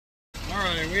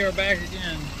Alright, we are back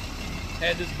again.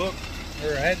 Had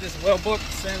this well booked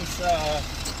since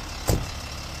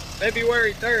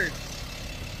February 3rd.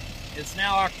 It's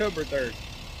now October 3rd.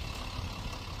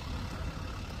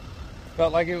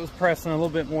 Felt like it was pressing a little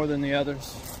bit more than the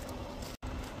others.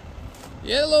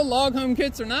 Yeah, the little log home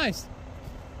kits are nice.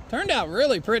 Turned out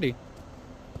really pretty.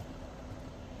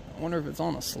 I wonder if it's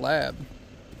on a slab.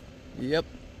 Yep.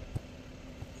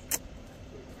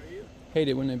 Hate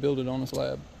it when they build it on a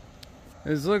slab.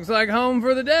 This looks like home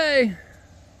for the day.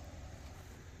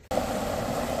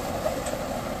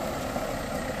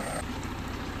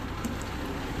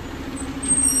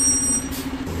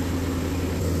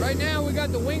 Right now we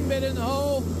got the wing bit in the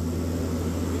hole.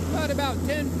 We've got about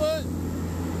 10 foot.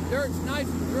 Dirt's nice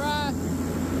and dry.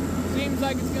 Seems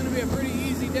like it's going to be a pretty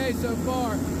easy day so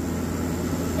far.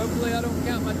 Hopefully I don't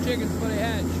count my chickens before they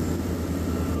hatch.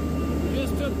 We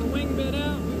just took the wing bit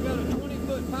out. We've got a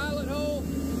 20-foot pilot hole.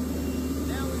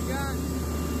 Now we've got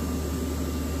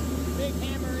the big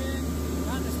hammer in.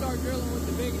 Time to start drilling with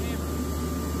the big hammer.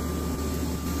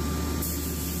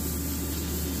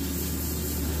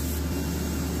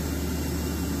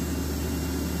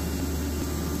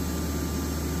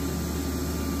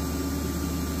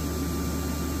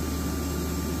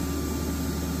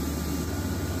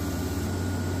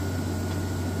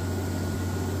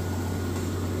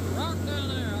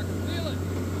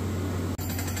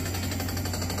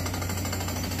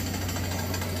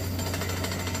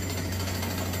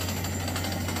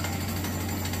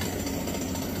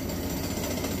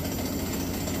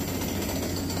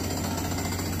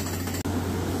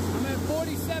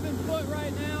 Foot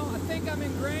right now. I think I'm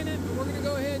in granite, but we're going to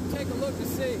go ahead and take a look to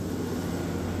see.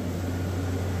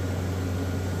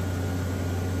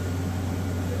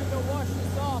 We're going to go wash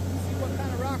this off and see what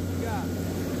kind of rock we got.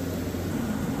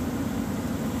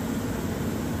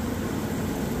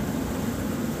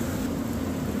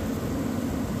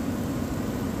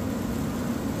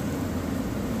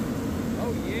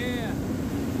 Oh yeah,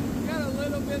 got a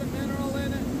little bit of mineral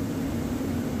in it,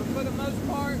 but for the most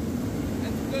part,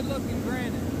 that's good looking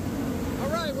granite. All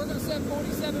right, we're going to set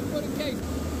 47 foot of case.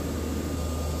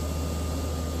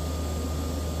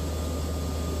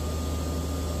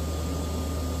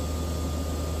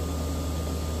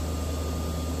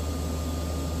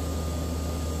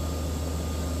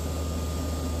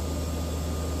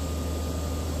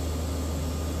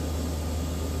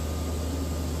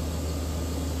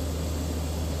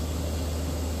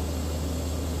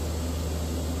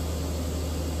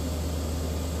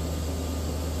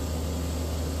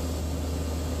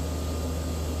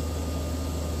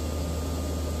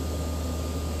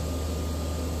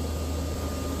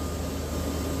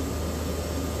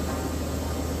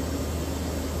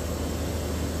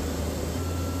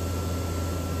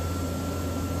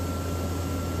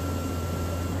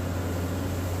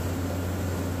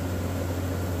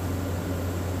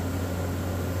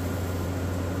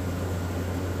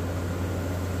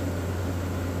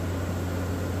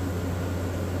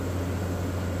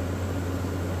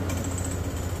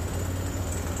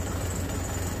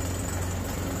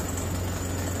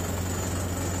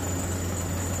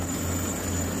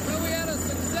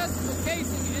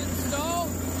 Casing install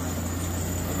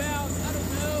about, I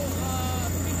don't know,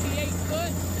 58 foot.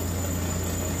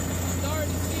 It's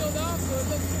already sealed off, so it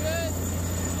looks good.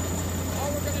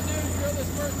 All we're going to do is drill this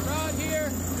first rod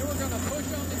here, then we're going to push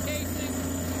on the casing,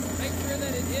 make sure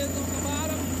that it is on the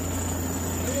bottom.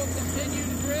 Then we'll continue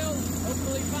to drill,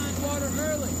 hopefully find water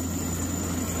early.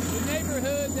 The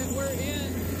neighborhood that we're in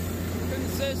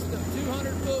consists of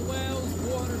 200-foot wells,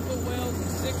 400-foot wells, and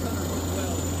 600-foot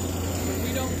wells.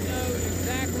 We don't know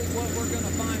exactly what we're going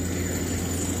to find here.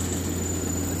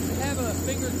 Let's have a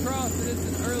fingers crossed that it's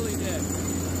an early day.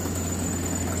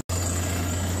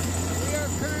 We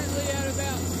are currently at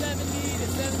about 70 to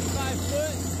 75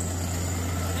 foot.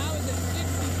 When I was at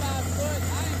 65 foot,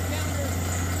 I encountered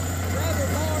a rather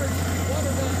large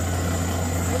water gun.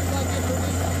 Looks like it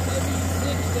produces maybe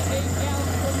 6 to 8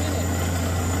 gallons per minute.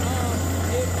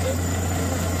 It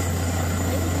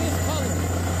was discolored.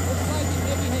 Looks like it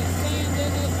maybe had sand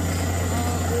in it,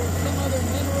 or some other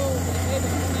mineral that made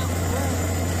it come out the ground.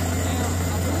 Now,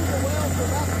 I blew the well for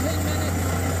about 10 minutes,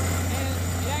 and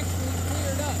it actually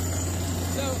cleared up.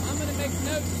 So, I'm going to make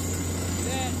note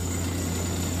that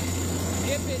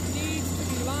if it needs to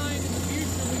be lined in the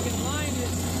future, we can line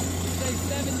it to say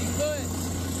 70 foot.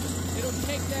 It'll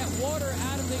take that water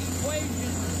out of the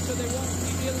equation, so they won't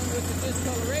be dealing with the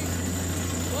discoloration.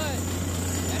 But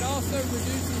that also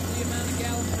reduces the amount of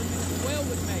gallons per minute the well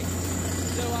would make.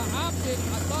 So I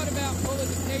thought about pulling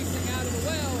the casing out of the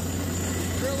well,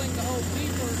 drilling the hole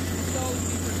deeper, installing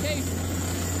deeper casing.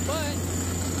 But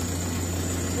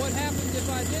what happens if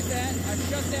I did that, I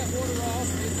shut that water off,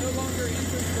 it no longer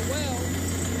enters the well,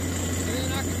 and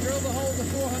then I can drill the hole to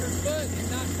 400 foot and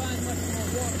not find much more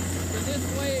water. So this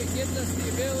way it gives us the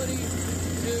ability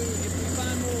to, if we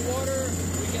find more water,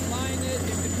 we can line it.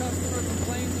 If the customer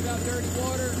complains about dirty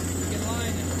water, we can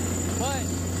line it. But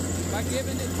by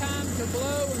giving it time to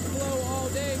blow and flow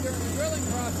all day during the drilling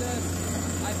process,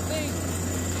 I think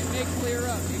it may clear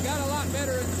up. It got a lot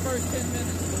better in the first 10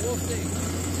 minutes, but we'll see.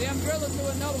 See, I'm drilling to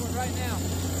another one right now.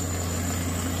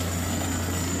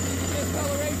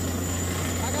 Discoloration.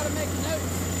 I got to make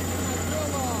notes in my drill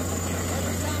log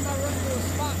every time I run to a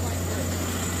spot like this.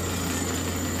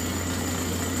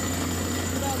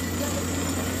 About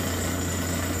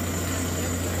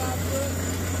 75 foot.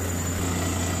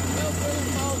 No drilling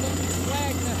falls on this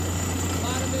flag nothing. A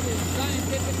lot of it is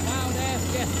scientific, wild-ass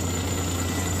guessing.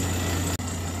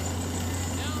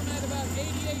 Now I'm at about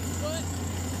 88 foot,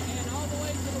 and all the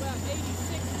way to about 86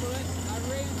 foot, I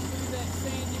ran through that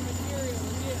sandy material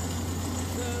again.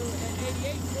 So at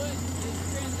 88 foot, it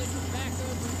transitioned back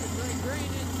over to great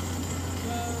drainage.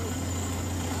 So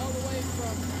all the way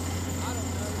from, I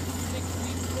don't know, 60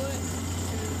 foot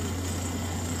to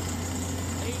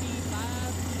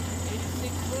 85,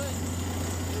 86 foot,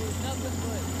 it was nothing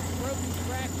but broken,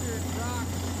 fractured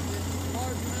rocks with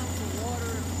large amounts of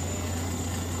water and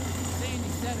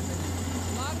sandy sediment.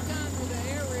 A lot of times with the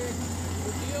air rig,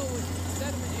 we'll deal with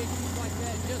sediment issues like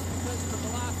that just because of the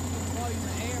velocity and volume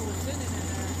of air we're sending in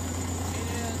there.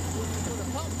 And when we put a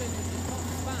pump in it, it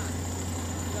pumps fine.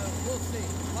 So we'll see.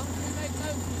 As long as we make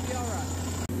notes, we'll be alright.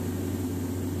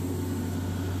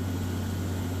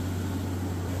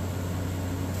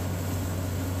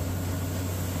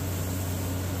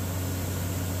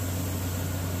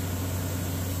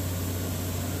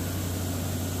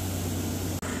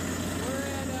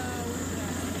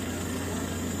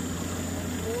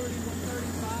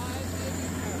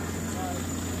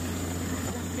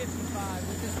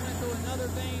 We just went through another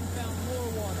vein, found more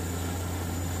water.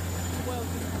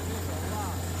 12 liters is a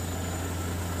lot.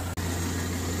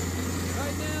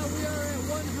 Right now we are at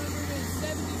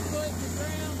 170 foot to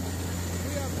ground.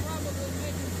 We are probably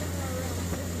making somewhere around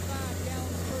 55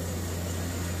 gallons per minute.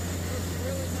 Looks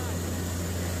really nice.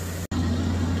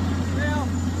 Now,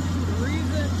 the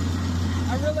reason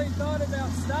I really thought about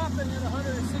stopping at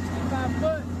 165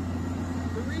 foot,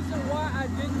 the reason why I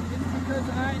didn't is because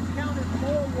I encountered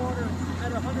more water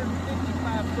at 155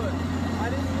 foot. I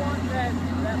didn't want that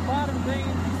bottom vein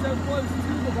to be so close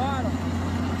to the bottom.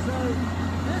 So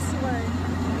this way,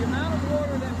 the amount of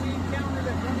water that we encountered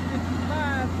at 155,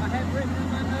 I had written in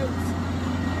my notes,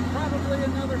 probably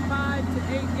another 5 to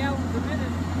 8 gallons a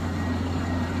minute.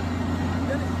 I'm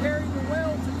going to carry the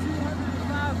well to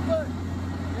 205 foot.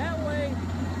 That way,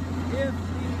 if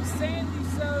the sandy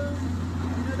sode,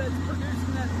 that's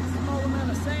producing that small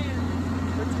amount of sand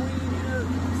between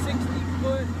 60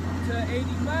 foot to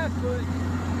 85 foot,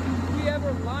 if we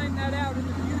ever line that out in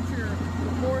the future with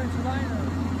a 4-inch liner,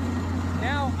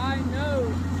 now I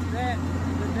know that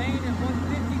the vein at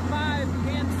 155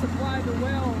 can supply the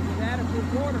well with adequate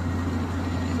water.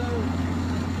 So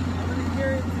I'm going to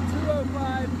carry it to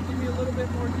 205 to give me a little bit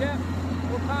more depth,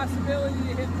 more possibility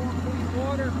to hit more clean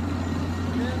water,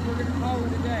 and then we're going to call it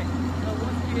a day. So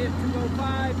once we hit 205,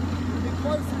 we'll be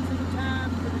closer to the time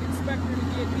for the inspector to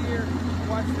get here,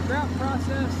 watch the grout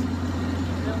process,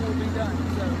 and then we'll be done.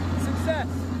 So, success.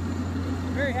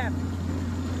 Very happy.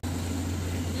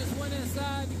 Just went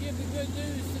inside to give the good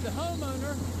news to the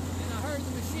homeowner, and I heard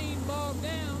the machine bog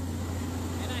down,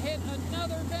 and I hit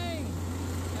another vein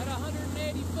at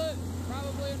 180 foot,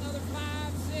 probably another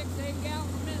 5, 6, 8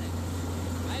 gallons a minute.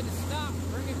 I had to stop,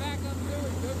 bring it back up through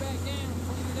it, go back down,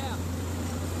 clean it out.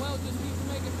 Well, just keeps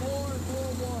making more and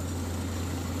more water.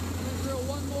 I'm going to drill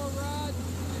one more rod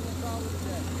and then call it a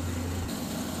day.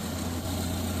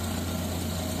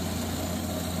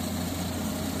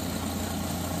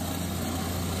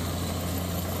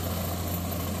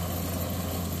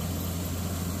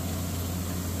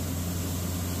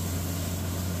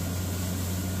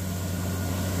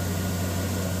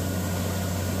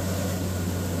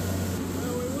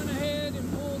 Well, we went ahead and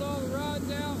pulled all the rods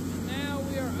out. Now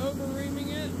we are over-reaming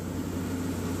it.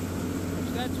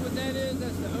 That's what that is.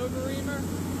 That's the over-reamer.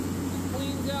 It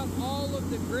cleans out all of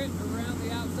the grit around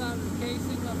the outside of the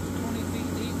casing up to 20 feet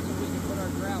deep so we can put our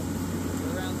grout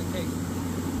around the casing.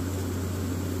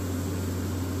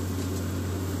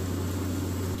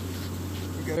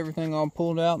 We got everything all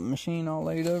pulled out, the machine all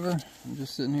laid over. I'm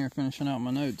just sitting here finishing out my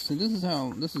notes. So this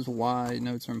is why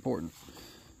notes are important.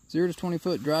 0 to 20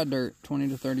 foot dry dirt, 20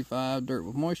 to 35 dirt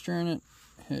with moisture in it.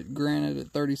 Hit granite at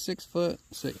 36 foot,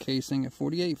 set casing at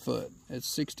 48 foot. At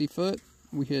 60 foot,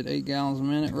 we hit 8 gallons a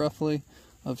minute roughly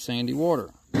of sandy water.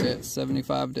 At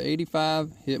 75 to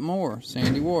 85, hit more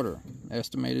sandy water,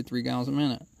 estimated 3 gallons a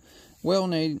minute. Well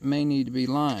may need to be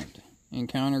lined.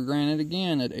 Encounter granted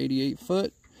again at 88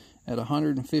 foot. At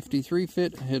 153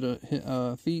 feet, hit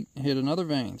another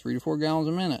vein, 3 to 4 gallons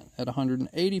a minute. At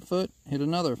 180 foot, hit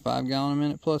another 5 gallon a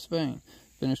minute plus vein.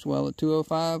 Finished well at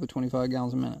 205 with 25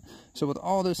 gallons a minute. So with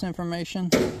all this information,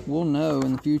 we'll know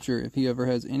in the future if he ever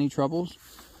has any troubles.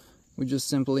 We just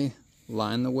simply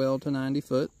line the well to 90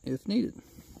 foot if needed.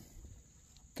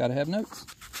 Gotta have notes.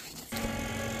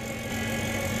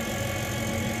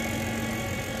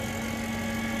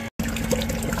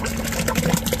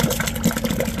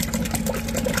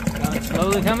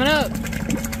 Slowly coming up.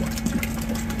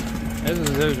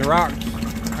 There's rocks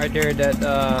right there at that,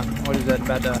 what is that,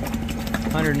 about the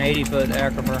 180 foot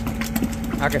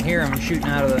aquifer. I can hear them shooting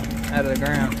out of the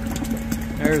ground.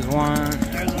 There's one,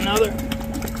 there's another.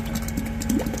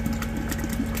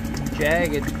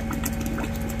 Jagged.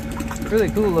 Really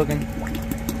cool looking.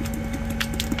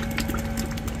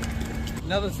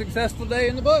 Another successful day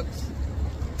in the books.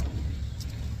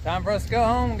 Time for us to go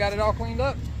home. Got it all cleaned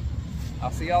up.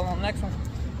 I'll see y'all on the next one.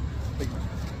 Peace.